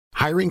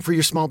Hiring for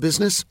your small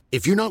business?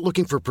 If you're not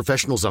looking for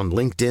professionals on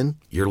LinkedIn,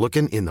 you're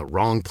looking in the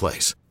wrong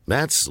place.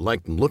 That's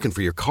like looking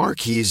for your car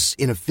keys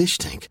in a fish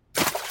tank.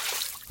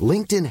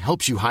 LinkedIn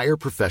helps you hire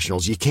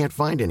professionals you can't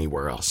find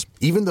anywhere else,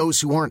 even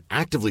those who aren't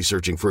actively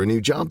searching for a new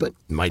job but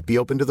might be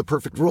open to the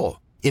perfect role.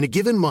 In a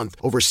given month,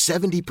 over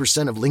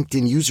 70% of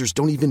LinkedIn users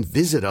don't even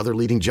visit other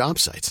leading job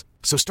sites.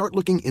 So start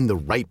looking in the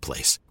right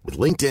place. With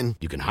LinkedIn,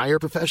 you can hire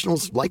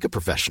professionals like a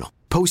professional.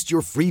 Post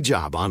your free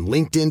job on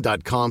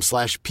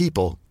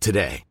linkedin.com/people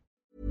today.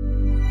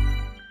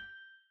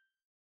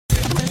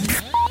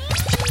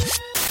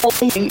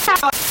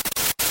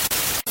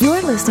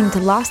 You're listening to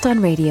Lost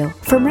on Radio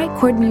from Right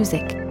Chord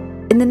Music.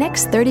 In the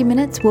next 30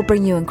 minutes, we'll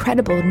bring you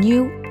incredible,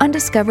 new,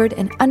 undiscovered,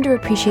 and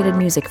underappreciated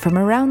music from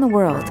around the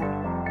world.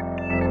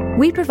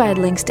 We provide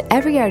links to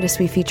every artist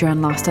we feature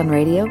on Lost on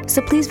Radio,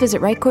 so please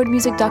visit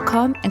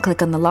rightchordmusic.com and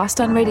click on the Lost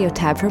on Radio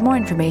tab for more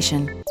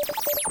information.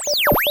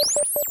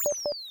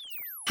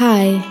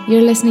 Hi,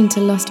 you're listening to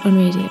Lost on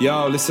Radio.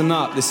 Yo, listen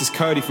up. This is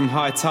Cody from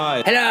High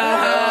Tide. Hello!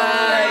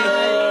 Hi!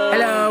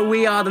 Hello,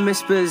 we are the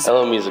Mispers.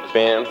 Hello, music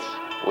fans.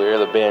 We're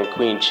the band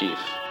Queen Chief.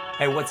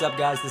 Hey, what's up,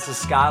 guys? This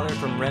is Skylar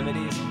from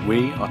Remedies.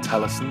 We are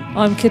Tellison.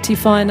 I'm Kitty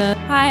Finer.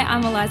 Hi,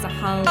 I'm Eliza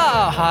Hull.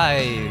 Oh,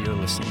 hi. You're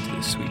listening to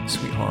the sweet,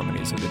 sweet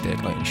harmonies of the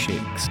Deadline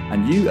Shakes.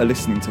 And you are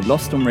listening to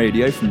Lost on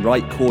Radio from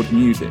Right Chord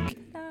Music.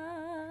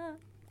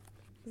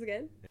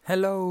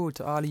 Hello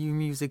to all of you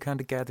music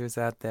hunter-gatherers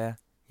out there.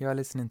 You are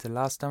listening to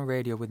Lost on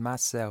Radio with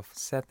myself,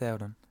 Seth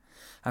Eldon.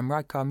 I'm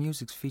Right Chord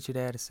Music's featured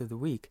artist of the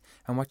week,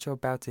 and what you're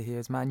about to hear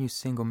is my new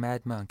single,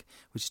 Mad Monk,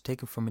 which is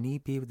taken from an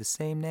EP with the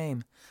same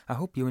name. I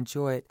hope you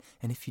enjoy it,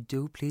 and if you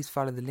do, please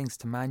follow the links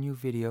to my new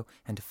video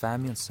and to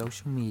find me on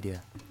social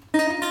media.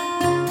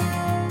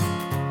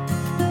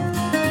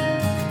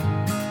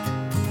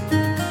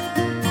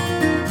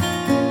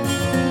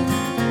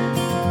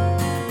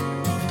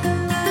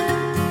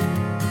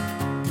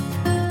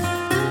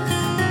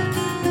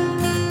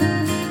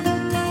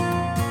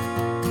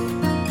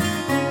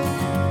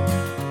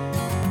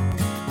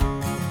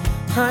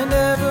 I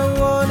never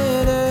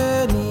wanted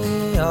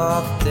any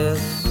of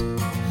this,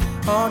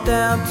 all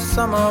down to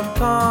some old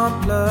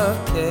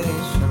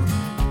complication.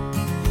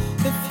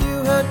 If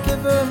you had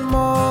given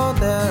more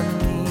than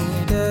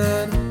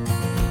needed,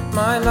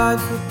 my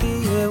life would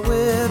be here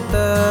with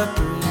the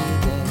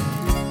breathing.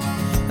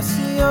 I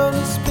see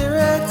only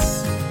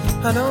spirits,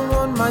 I don't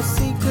want my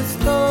secrets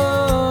told.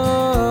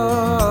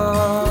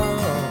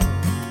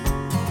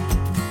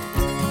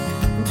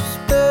 I'm just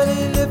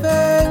barely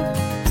living,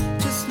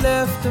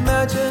 left,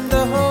 imagine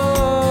the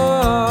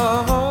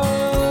whole.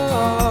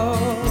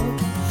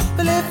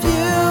 Well, if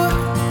you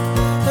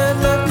had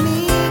let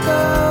me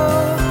go,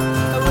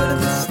 I wouldn't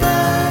be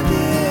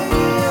standing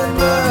in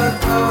the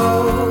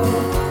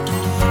cold.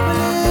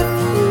 Well, if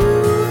you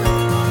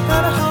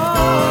had a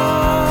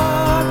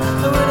heart,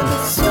 I wouldn't be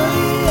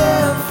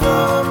swaying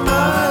from my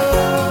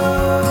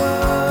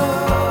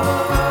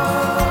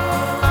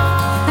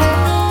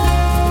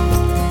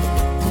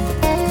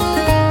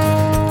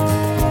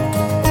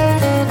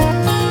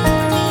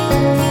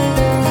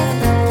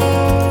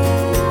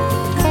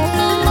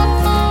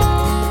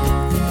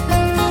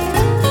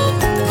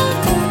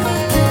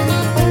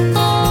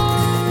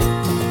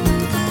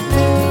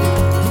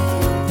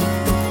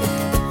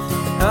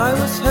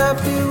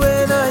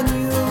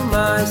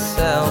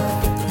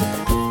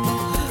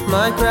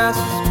my grass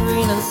was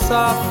green and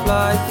soft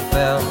like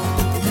felt.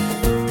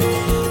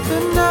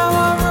 But now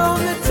I roam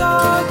the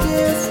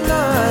darkest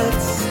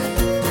nights,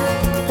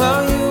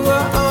 while you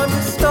were on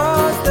the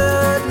stars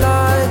that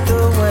light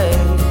the way.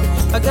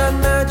 I got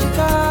magic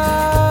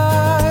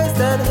eyes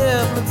that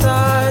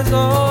hypnotize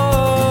all.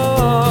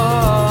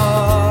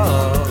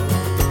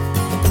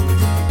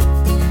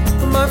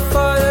 My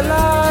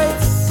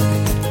firelights,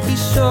 be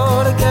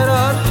sure to get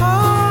on home.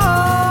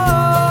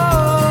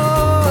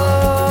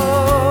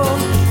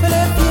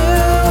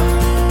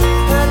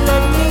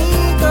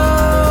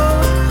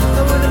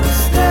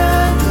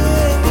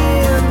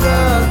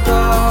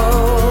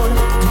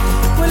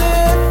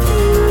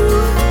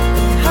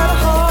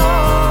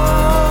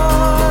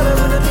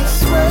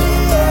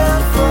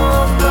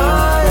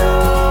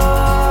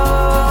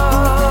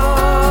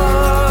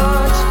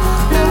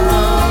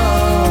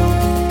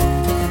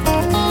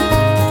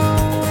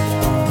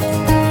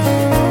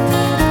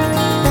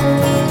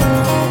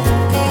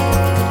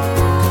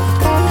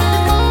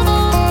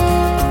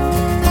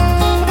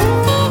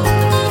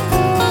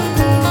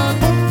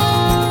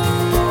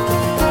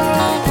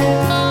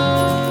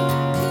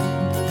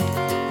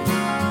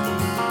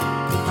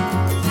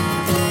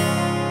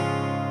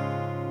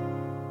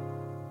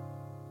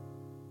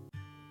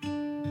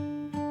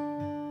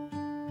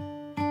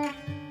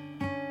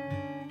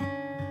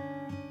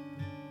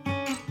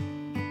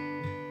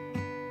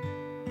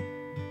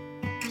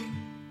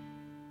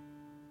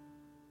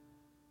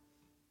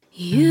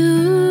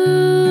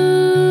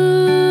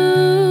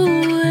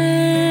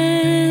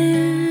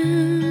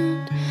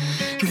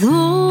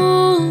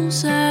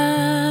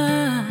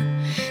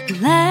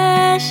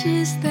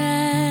 Lashes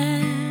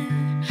that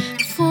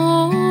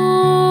fall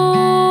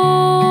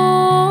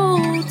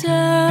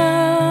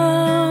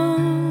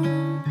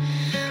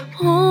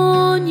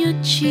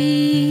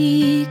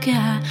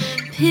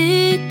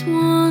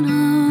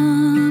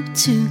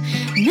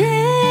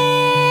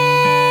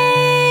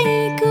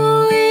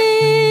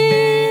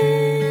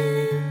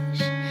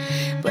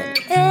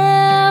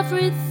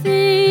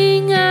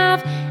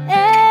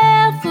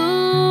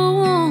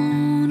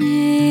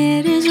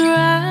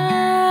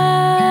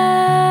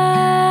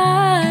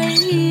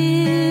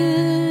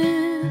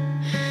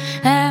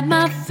at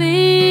my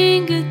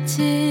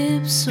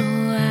fingertips, so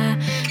I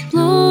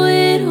blow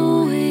it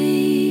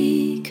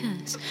away,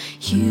 'cause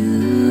you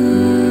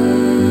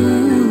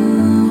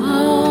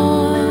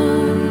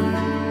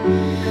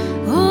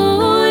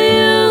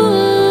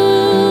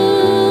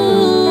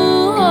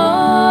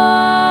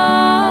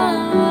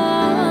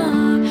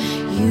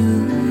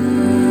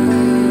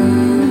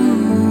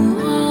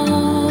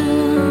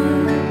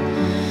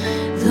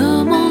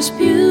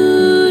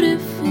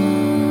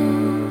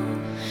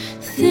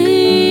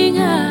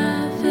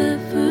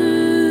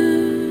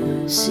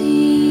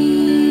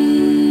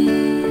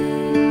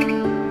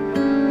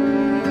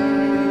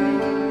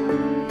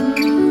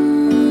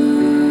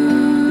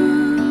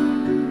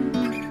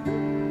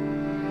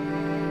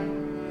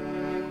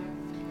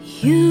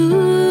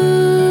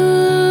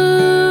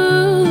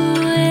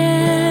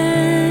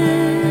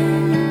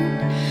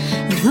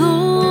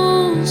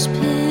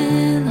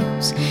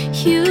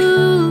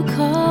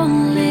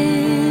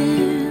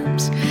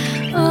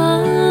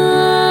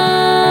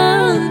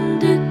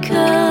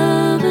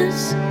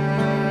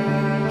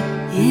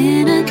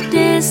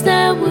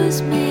that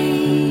was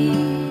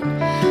made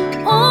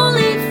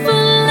only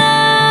for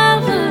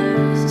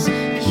lovers.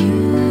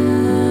 You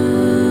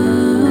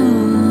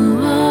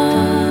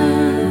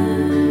are,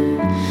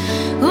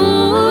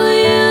 oh,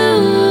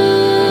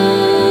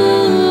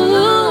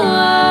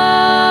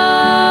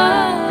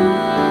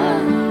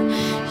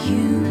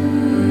 you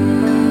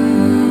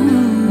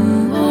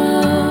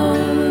are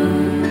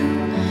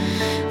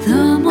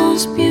the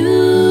most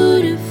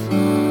beautiful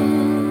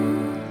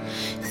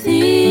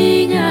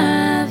thing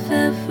I've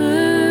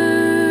ever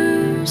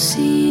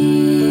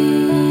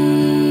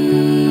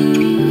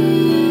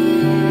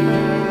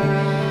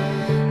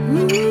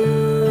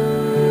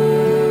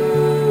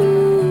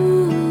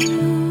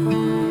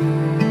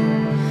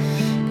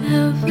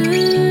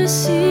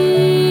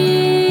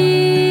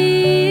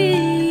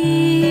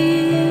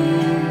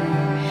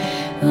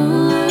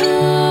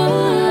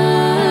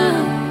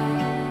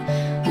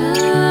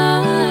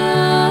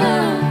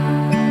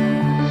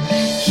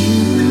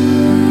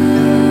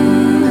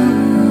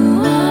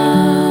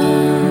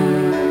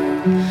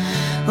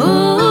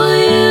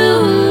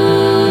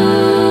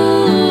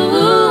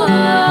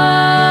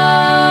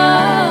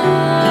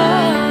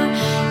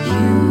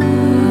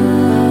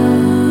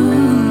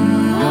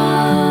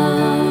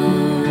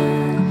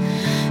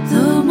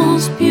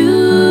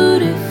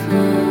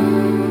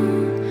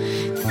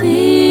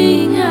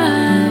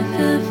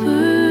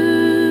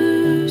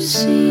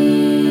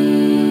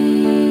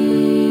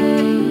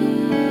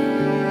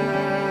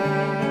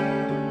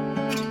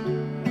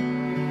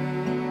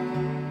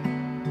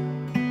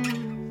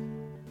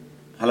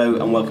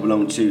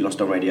to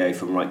Lost on Radio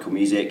from Right Chord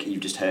Music.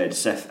 You've just heard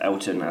Seth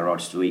Elton, our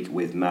Artist of the Week,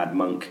 with Mad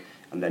Monk,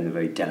 and then the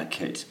very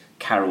delicate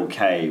Carol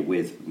Kay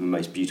with The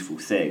Most Beautiful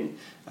Thing.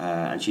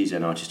 And she's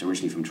an artist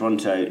originally from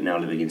Toronto, now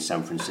living in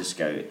San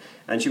Francisco.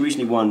 And she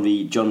recently won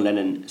the John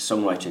Lennon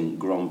Songwriting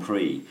Grand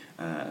Prix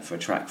for a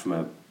track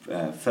from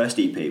her first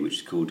EP, which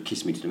is called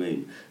Kiss Me to the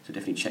Moon. So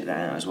definitely check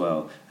that out as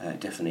well.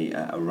 Definitely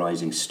a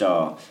rising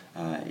star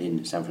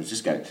in San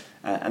Francisco.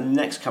 And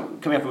next,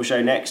 coming up on the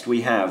show next,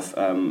 we have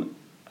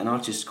an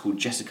artist called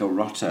Jessica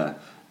Rotter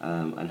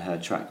and her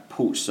track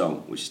Porch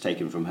Song, which is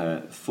taken from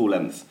her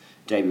full-length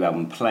debut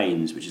album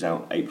Planes, which is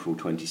out April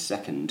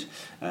 22nd.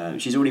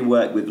 She's already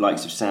worked with the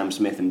likes of Sam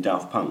Smith and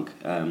Daft Punk,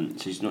 so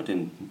she's not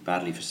doing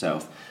badly for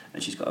herself,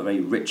 and she's got a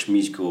very rich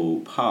musical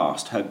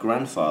past. Her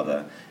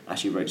grandfather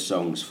actually wrote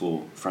songs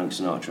for Frank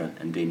Sinatra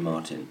and Dean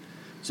Martin.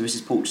 So this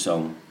is Porch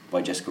Song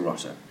by Jessica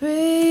Rotter.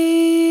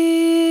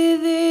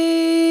 Breathe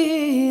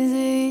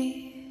easy.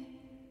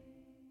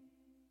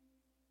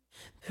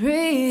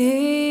 Breathe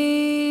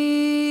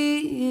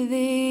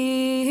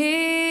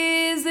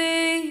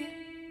easy.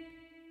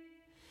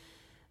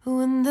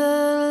 When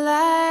the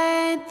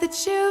light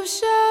that you've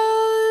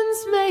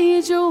shown's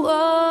made your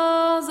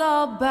walls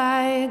all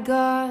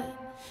bygone,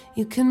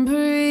 you can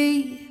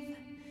breathe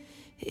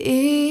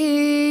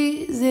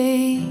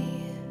easy.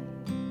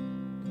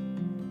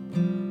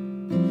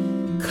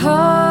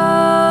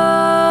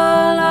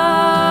 Call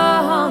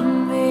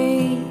on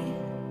me.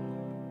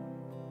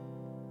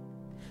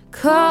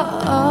 Call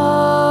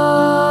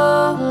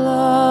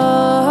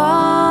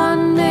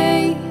on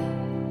me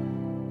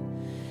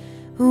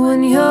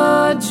when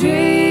you're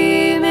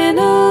dreaming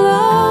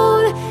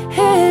alone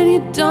and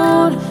you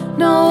don't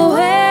know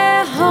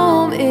where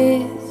home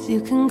is.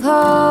 You can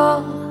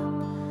call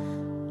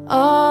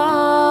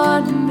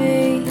on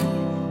me.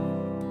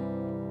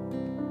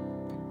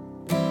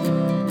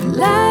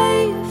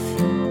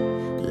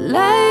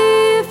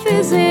 Life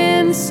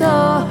isn't so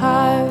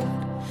hard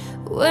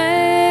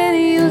when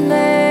you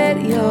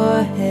let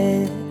your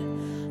head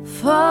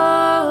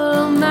fall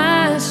on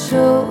my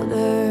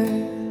shoulder.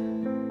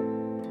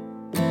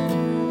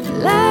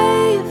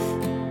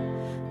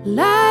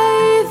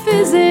 Life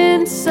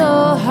isn't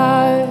so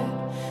hard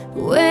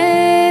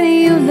when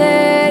you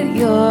let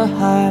your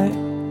heart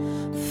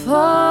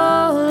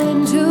fall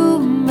into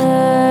mine.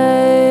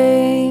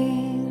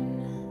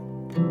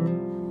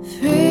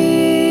 Free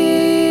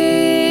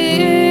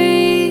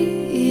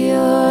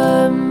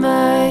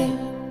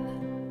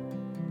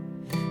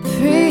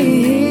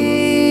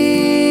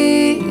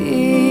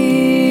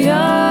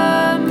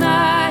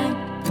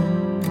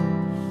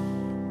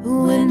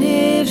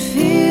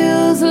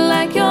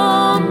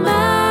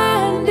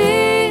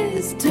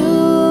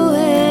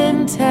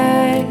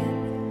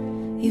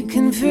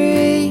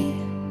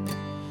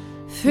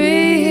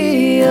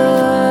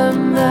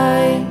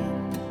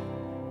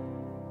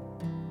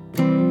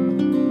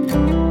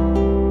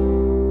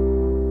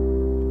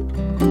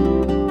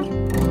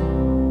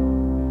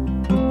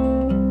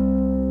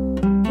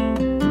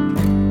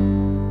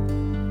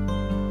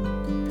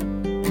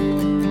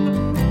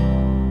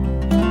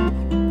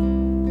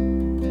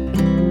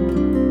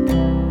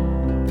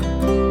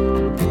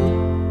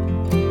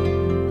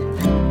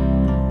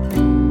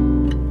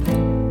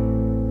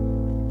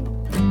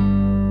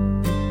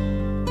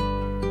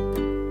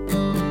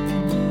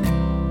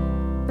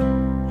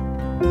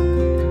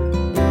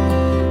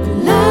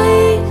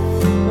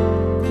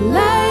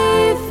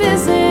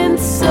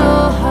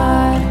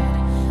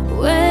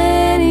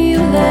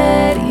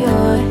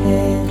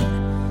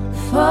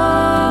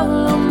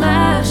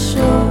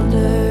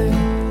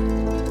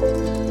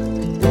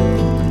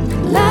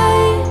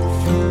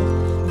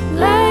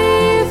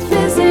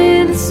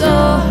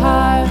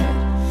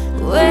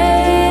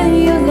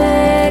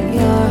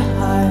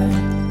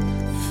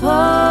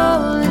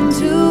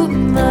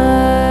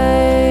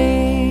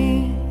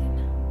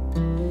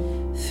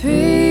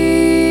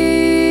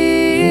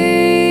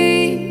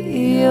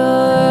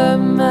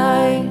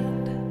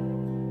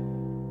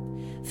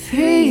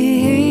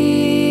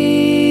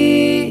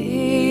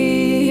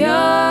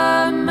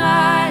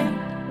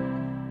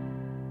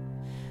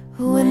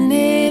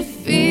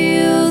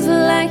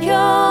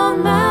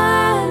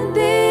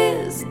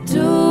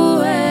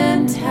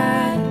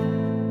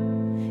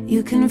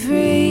You can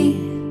free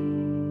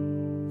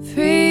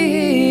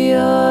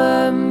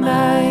your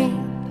mind.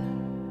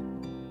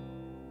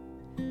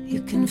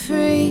 You can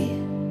free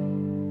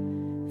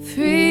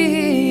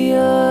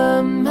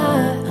your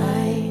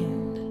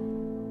mind.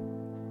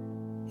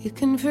 You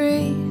can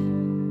free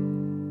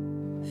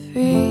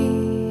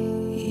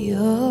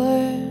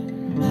your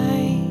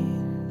mind.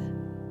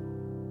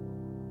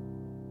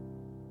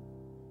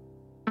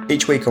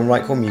 Each week on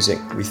Right Chord Music,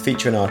 we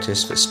feature an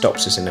artist that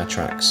stops us in our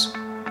tracks.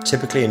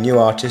 Typically a new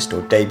artist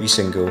or debut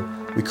single,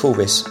 we call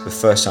this the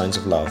first signs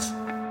of love.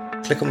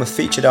 Click on the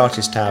Featured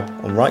Artist tab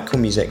on Right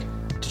Chord Music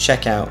to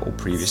check out all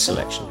previous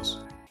selections.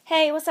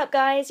 Hey, what's up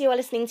guys? You are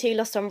listening to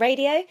Lost on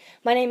Radio.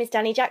 My name is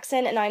Danny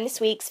Jackson and I'm this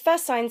week's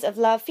First Signs of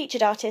Love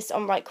featured artist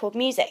on Right Chord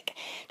Music.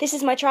 This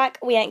is my track,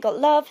 We Ain't Got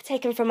Love,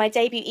 taken from my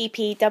debut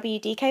EP,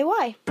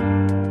 WDKY.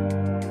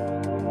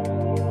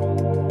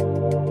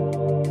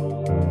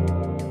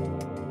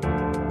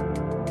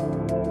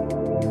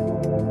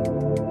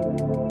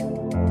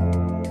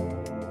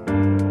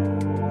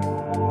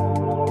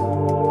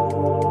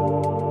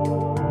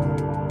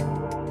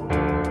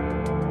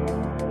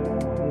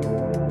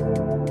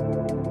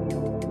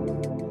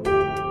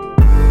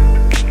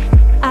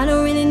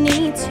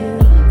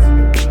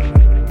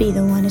 Be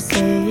the one to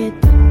say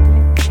it,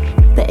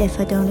 but if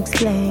I don't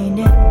explain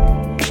it,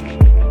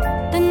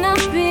 then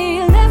I'll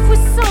be left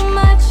with so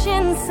much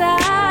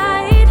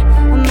inside,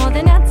 more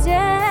than I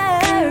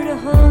dare to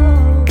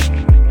hold.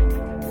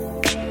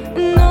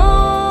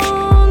 No,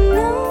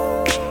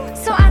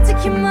 so I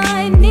took your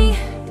money.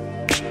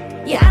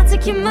 Yeah, I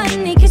took your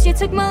money, cause you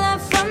took my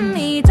love from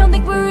me. Don't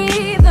think we're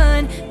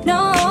even,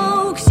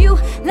 no, cause you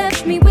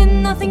left me with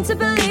nothing to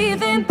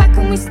believe in. Back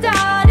when we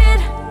started,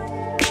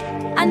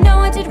 I know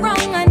I did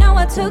wrong, I know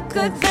I took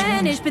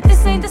advantage, but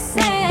this ain't the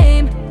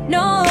same.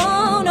 No,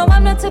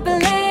 I'm not to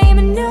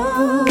blame.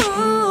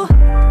 No,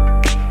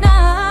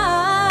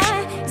 nah,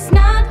 it's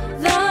not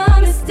the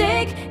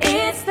mistake,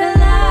 it's the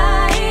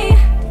lie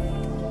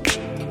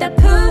that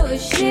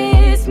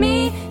pushes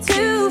me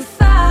to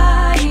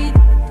fight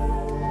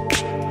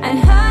and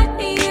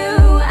hurt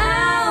you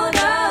out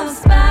of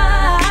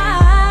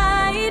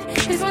spite.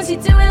 Cause once you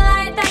do it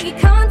like that, you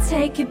can't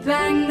take it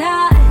back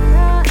now.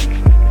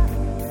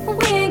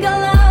 We ain't got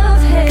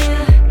love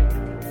here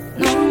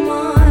no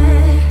more.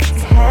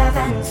 To have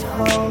and to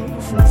hold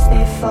must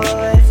be for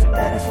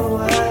better, for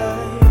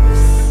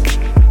worse.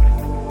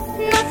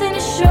 Nothing to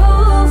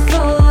show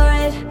for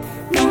it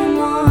no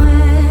more.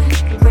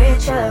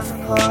 Rich of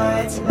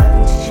reports,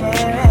 nothing to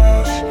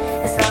cherish.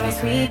 As long as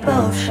we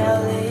both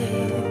shall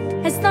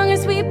live. As long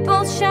as we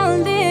both shall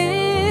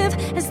live.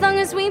 As long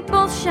as we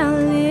both shall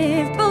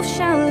live. Both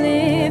shall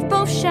live.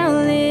 Both shall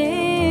live.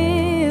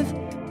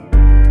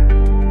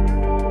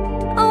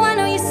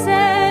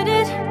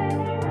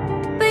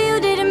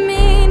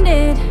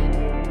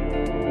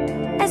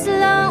 As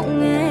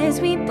long as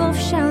we both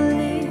shall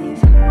live.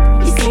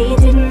 You say you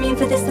didn't mean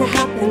for this to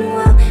happen.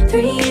 Well,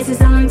 3 years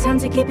is a long time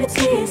to keep it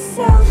to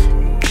yourself.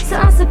 So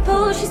I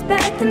suppose she's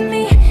better than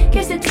me.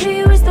 Gives it to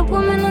you as the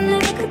woman I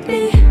never could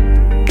be.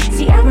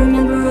 See, I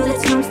remember all the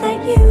times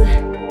that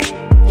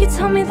you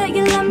told me that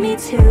you loved me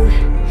too,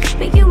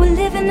 but you were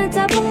living a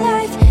double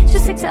life.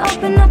 Just like to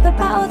open up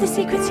about all the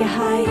secrets you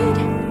hide.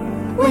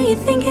 Were you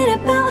thinking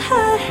about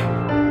her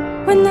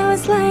when I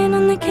was lying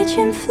on the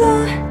kitchen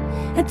floor?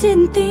 I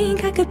didn't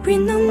think I could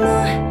breathe no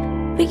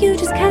more, but you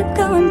just kept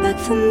going back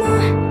for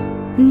more.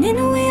 And in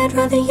a way I'd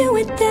rather you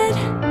were dead,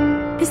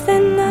 cause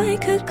then I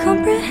could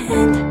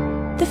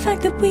comprehend the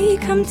fact that we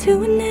come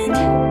to an end,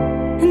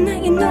 and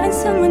that you're not in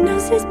someone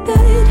else's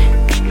bed.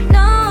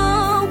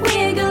 No, we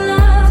ain't got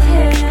love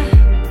here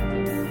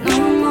no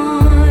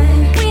more.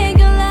 We ain't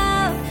got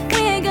love,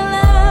 we ain't got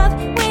love,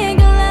 we ain't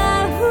got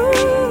love.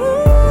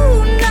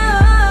 Ooh, no,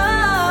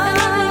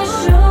 nothing to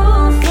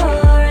show for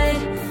it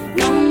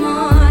no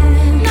more.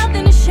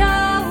 Nothing to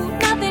show,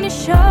 nothing to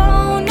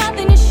show,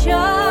 nothing to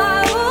show.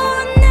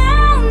 No,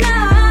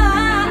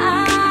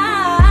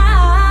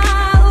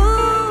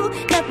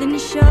 nothing to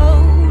show,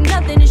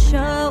 nothing to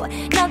show,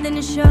 nothing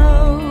to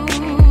show.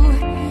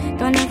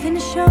 Got nothing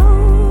to show,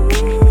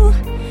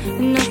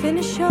 nothing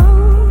to show,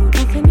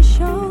 nothing to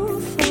show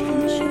for.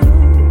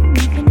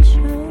 Nothing to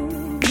show,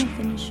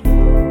 nothing to show.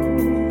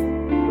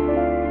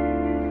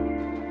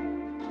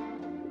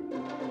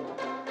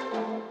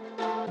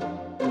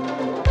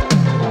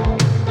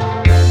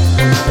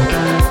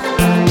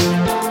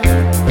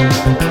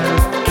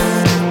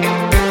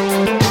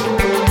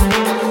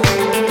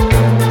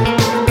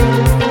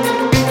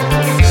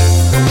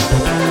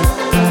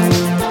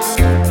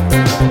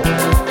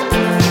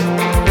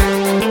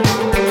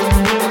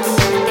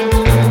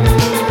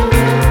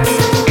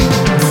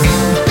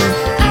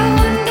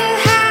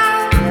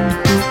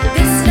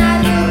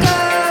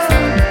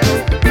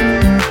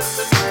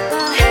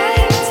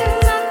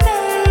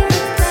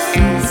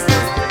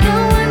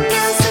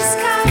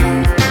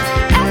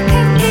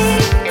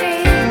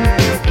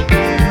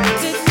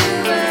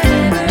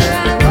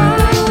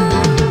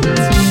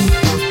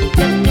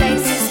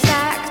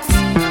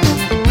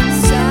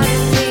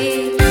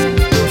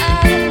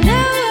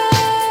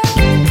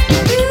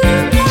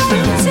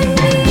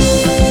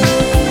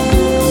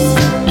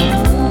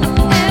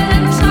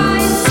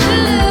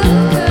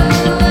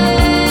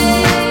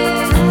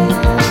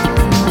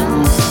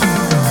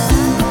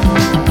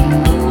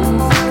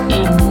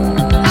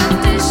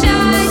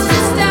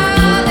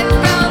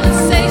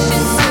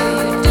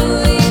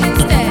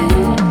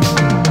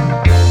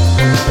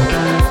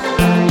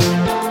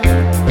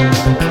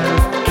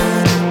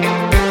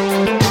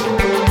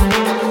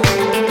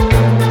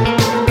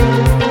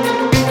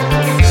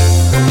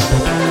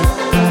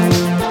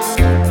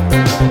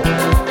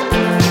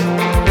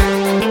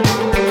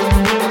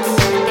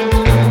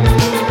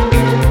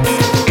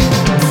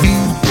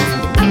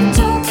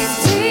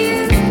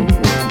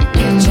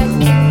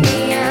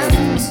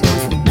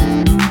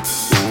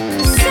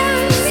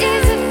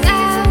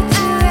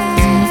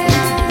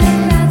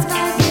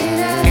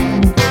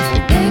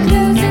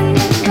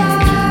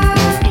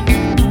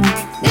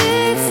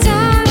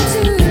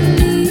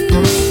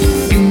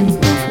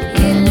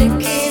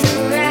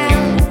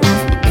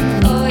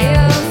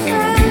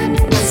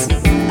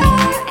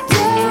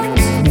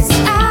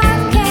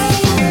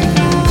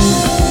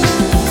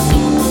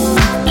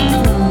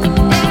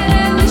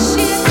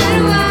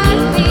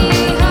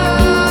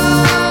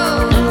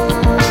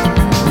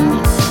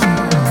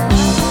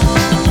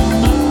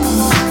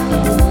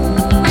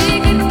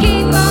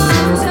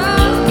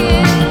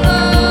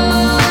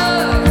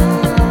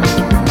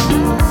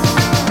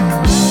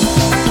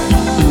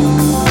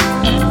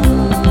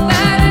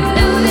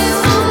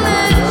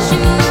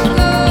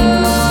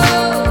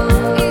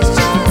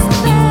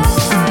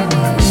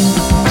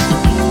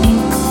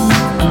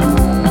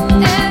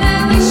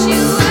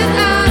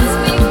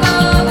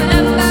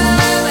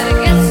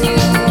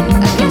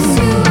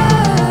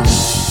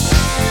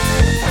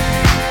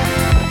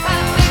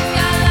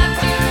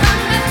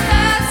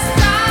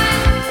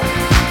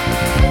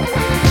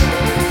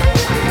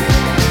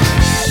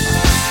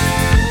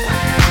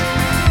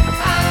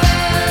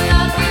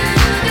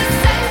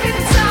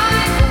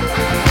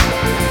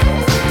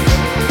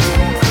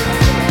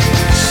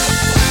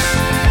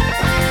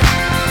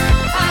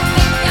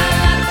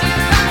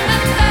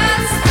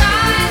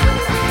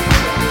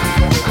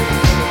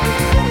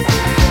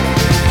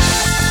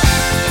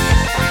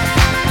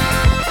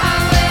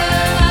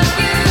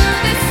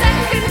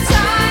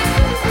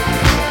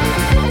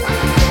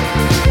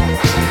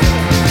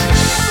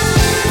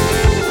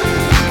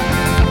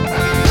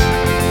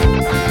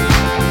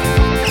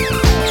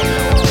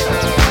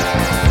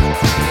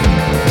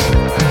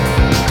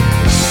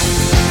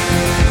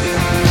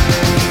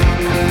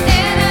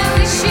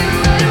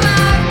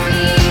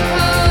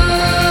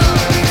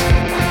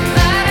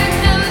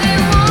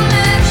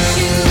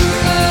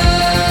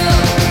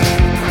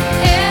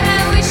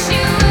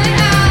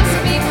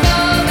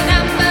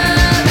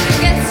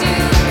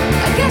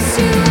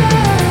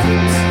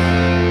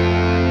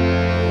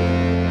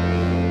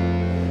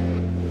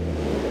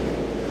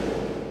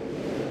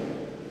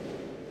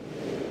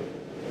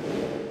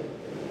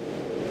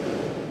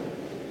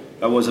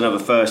 That was another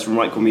first from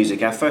Right Chord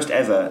Music, our first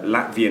ever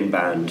Latvian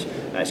band.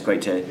 It's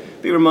great to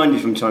be reminded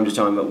from time to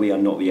time that we are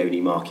not the only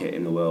market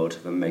in the world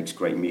that makes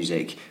great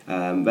music.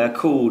 They're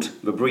called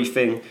The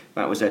Briefing.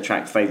 That was their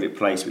track Favourite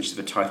Place, which is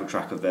the title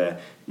track of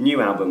their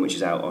new album, which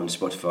is out on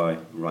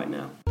Spotify right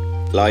now.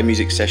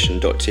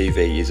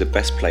 LiveMusicSession.tv is the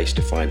best place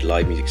to find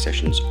live music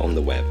sessions on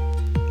the web.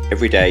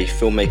 Every day,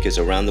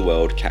 filmmakers around the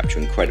world capture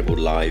incredible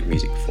live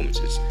music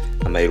performances,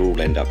 and they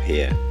all end up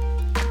here.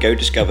 Go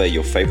discover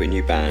your favourite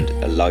new band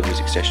at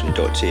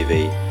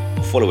LiveMusicSession.tv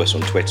or follow us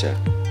on Twitter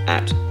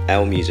at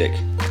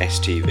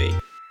LMusicSTV.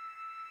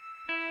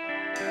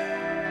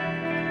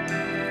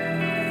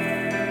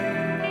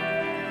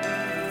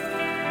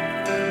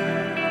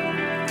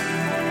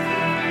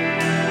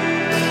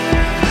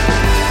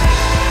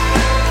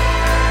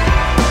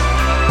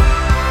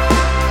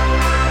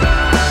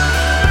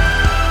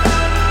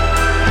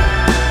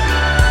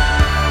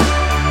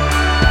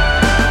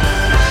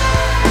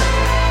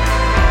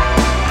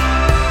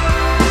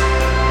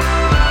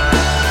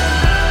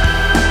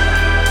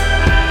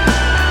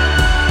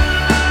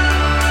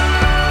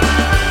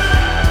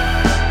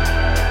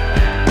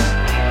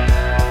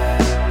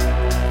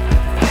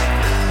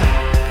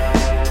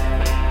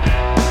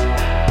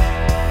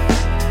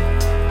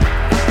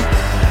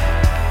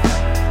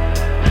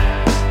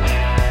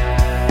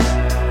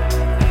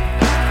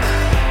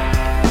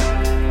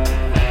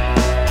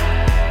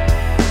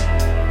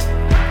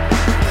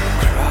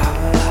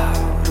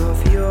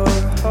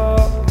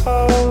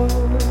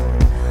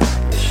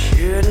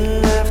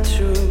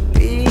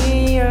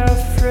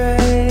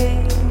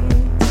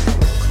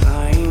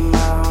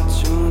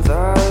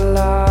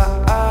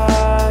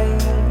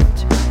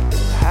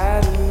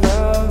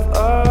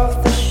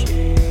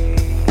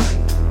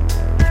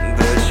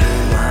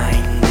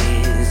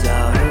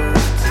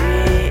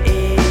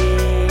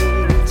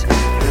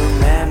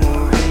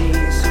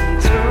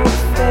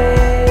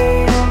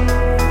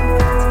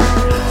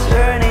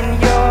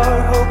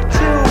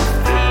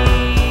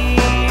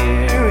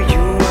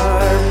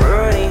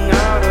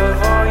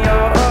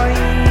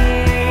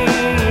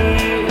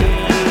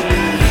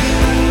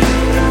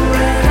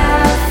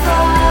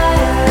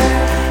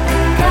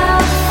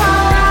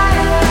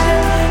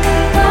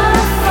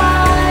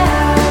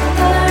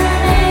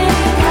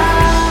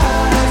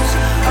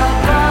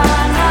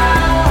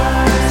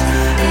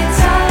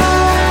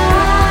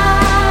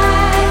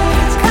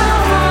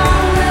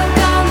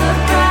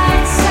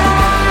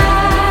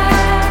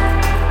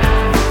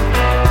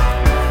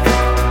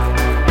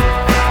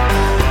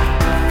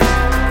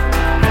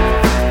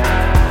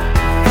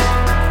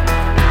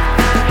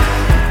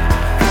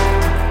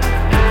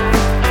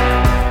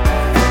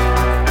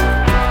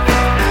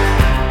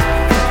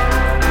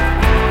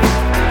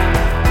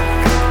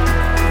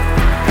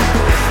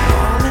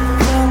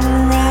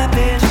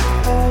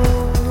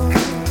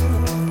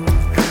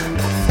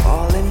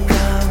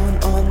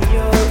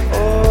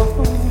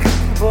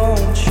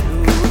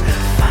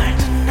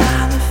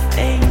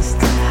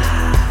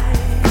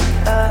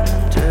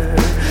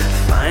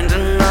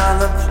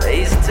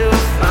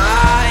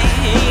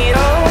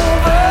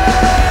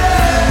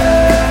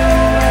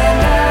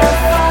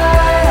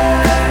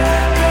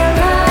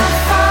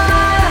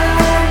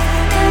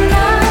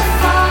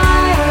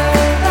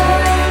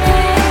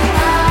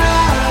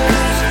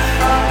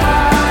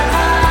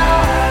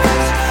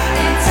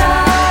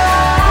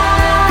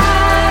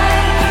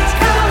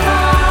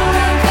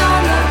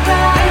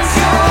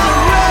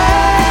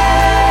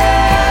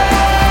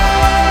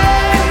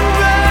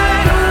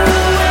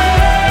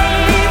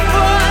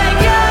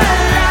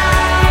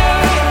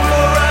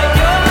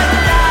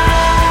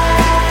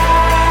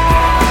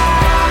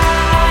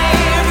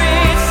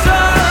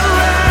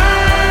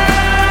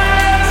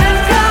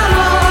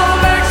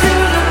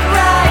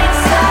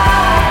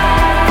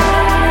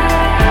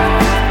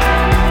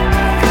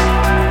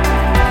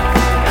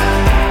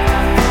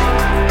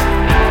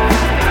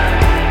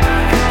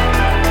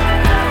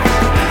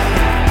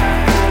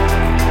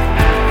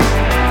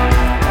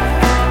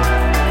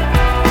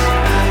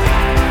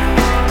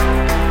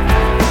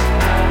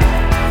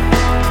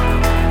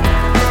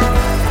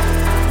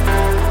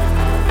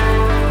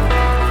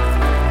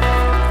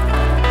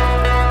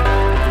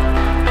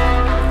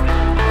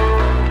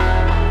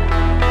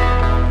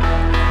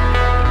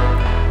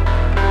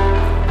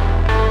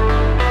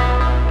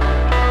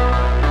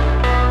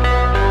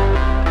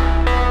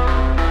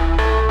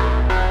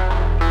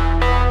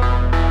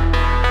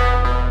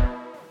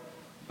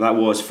 That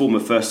was former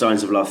First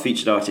Signs of Love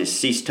featured artist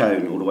Cease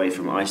Tone, all the way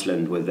from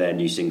Iceland, with their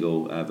new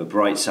single, The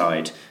Bright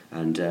Side.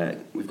 And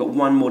we've got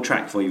one more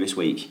track for you this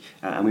week,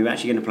 and we were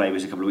actually going to play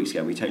this a couple of weeks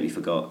ago. We totally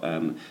forgot,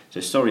 so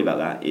sorry about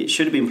that. It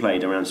should have been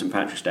played around St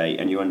Patrick's Day,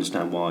 and you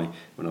understand why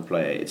when I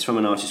play it. It's from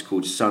an artist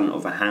called Son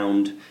of a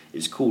Hound.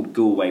 It's called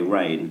Galway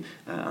Rain,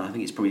 and I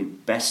think it's probably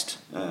best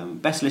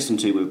listened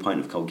to with a pint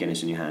of cold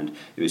Guinness in your hand.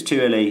 If it was too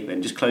early,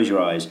 then just close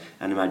your eyes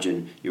and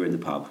imagine you're in the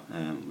pub.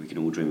 We can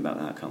all dream about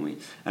that, can't we?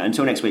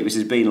 Until next week, this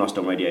has been Lost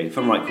on Radio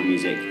from Right Chord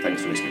Music.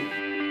 Thanks for listening.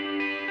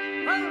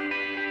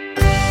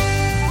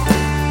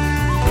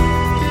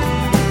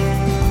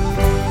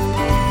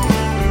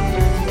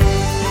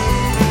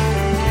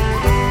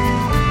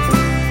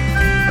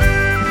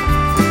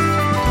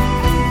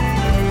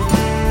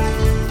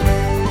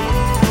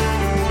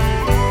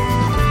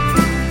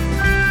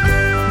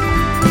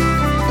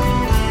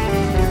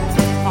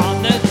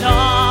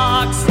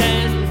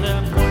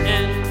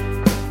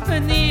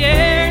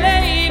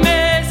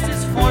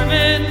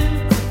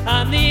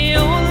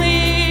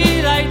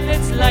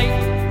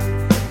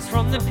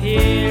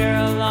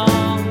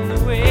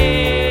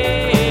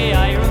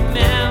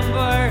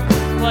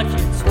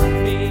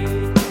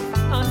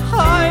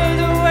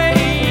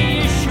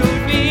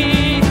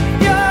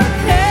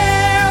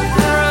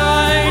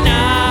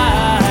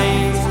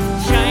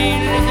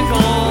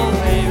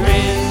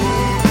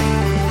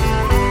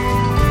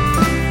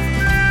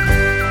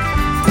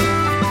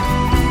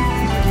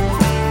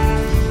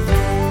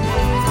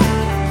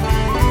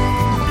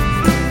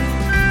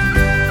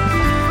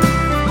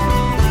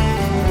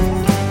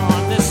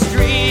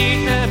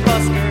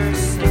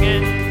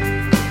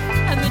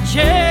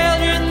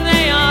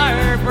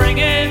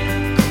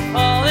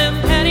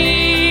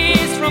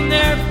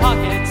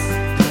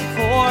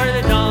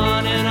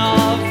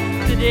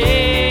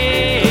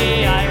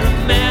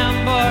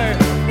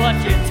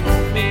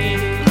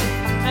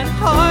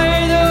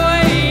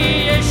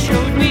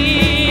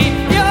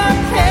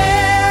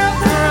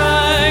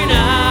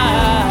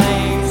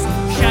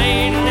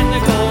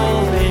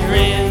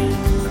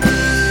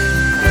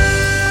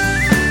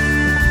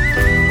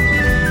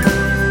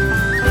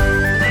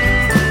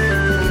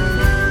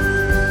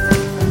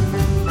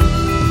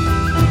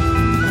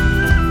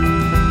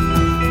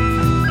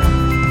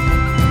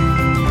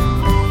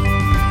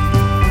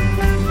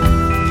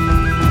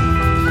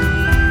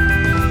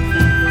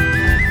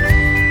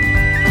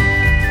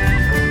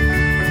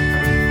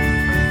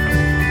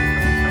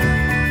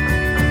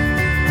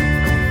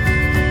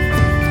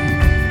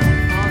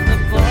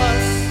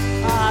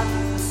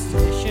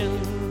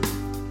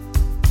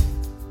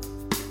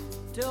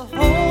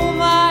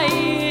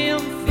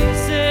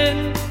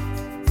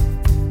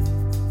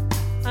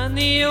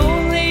 the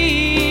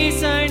only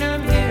sign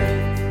I'm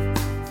hearing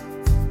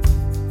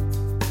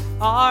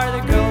are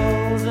the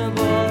girls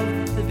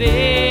above the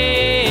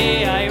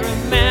bay. I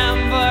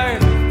remember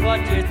what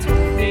you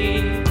told me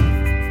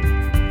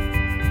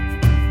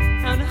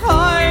and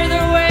how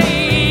the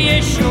way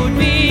you showed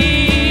me.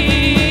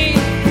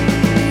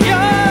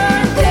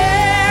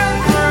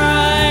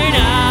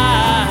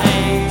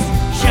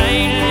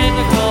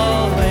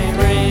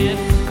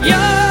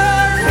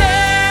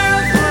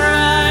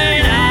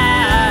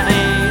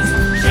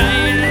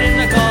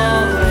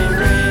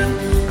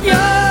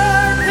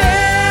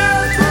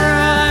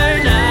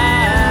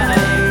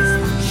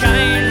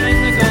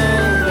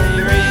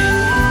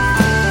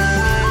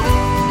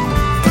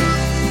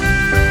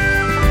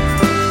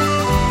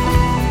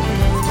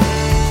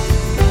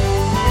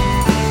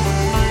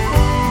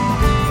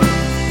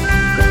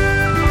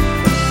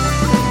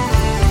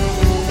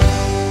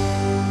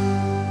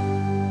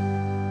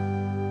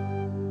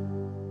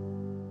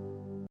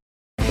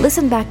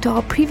 Listen back to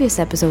all previous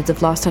episodes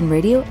of Lost on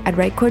Radio at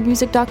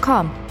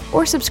rightchordmusic.com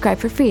or subscribe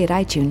for free at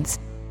iTunes.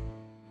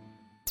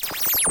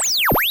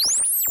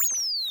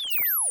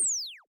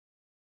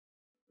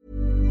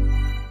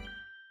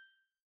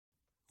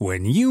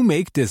 When you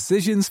make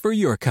decisions for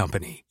your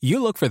company,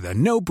 you look for the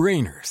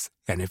no-brainers.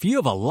 And if you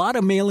have a lot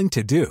of mailing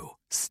to do,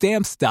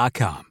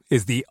 Stamps.com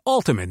is the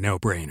ultimate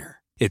no-brainer.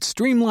 It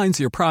streamlines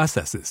your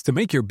processes to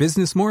make your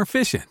business more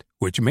efficient,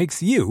 which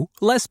makes you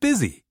less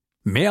busy.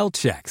 Mail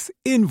checks,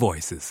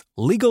 invoices,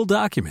 legal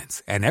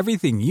documents, and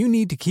everything you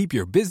need to keep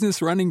your business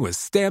running with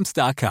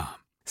Stamps.com.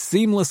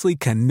 Seamlessly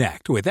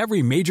connect with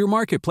every major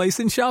marketplace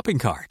and shopping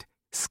cart.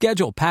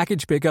 Schedule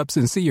package pickups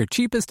and see your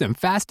cheapest and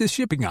fastest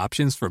shipping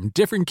options from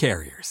different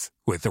carriers,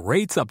 with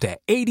rates up to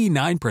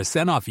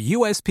 89% off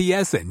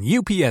USPS and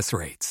UPS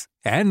rates.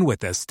 And with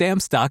the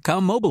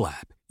Stamps.com mobile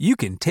app, you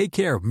can take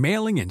care of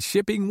mailing and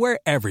shipping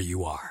wherever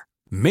you are.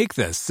 Make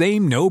the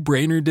same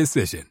no-brainer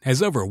decision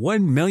as over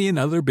 1 million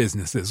other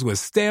businesses with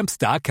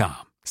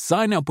Stamps.com.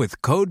 Sign up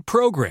with code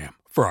PROGRAM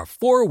for a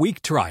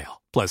 4-week trial,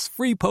 plus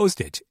free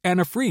postage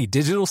and a free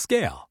digital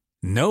scale.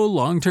 No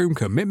long-term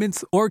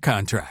commitments or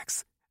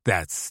contracts.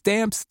 That's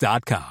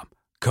Stamps.com.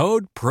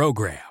 Code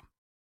PROGRAM.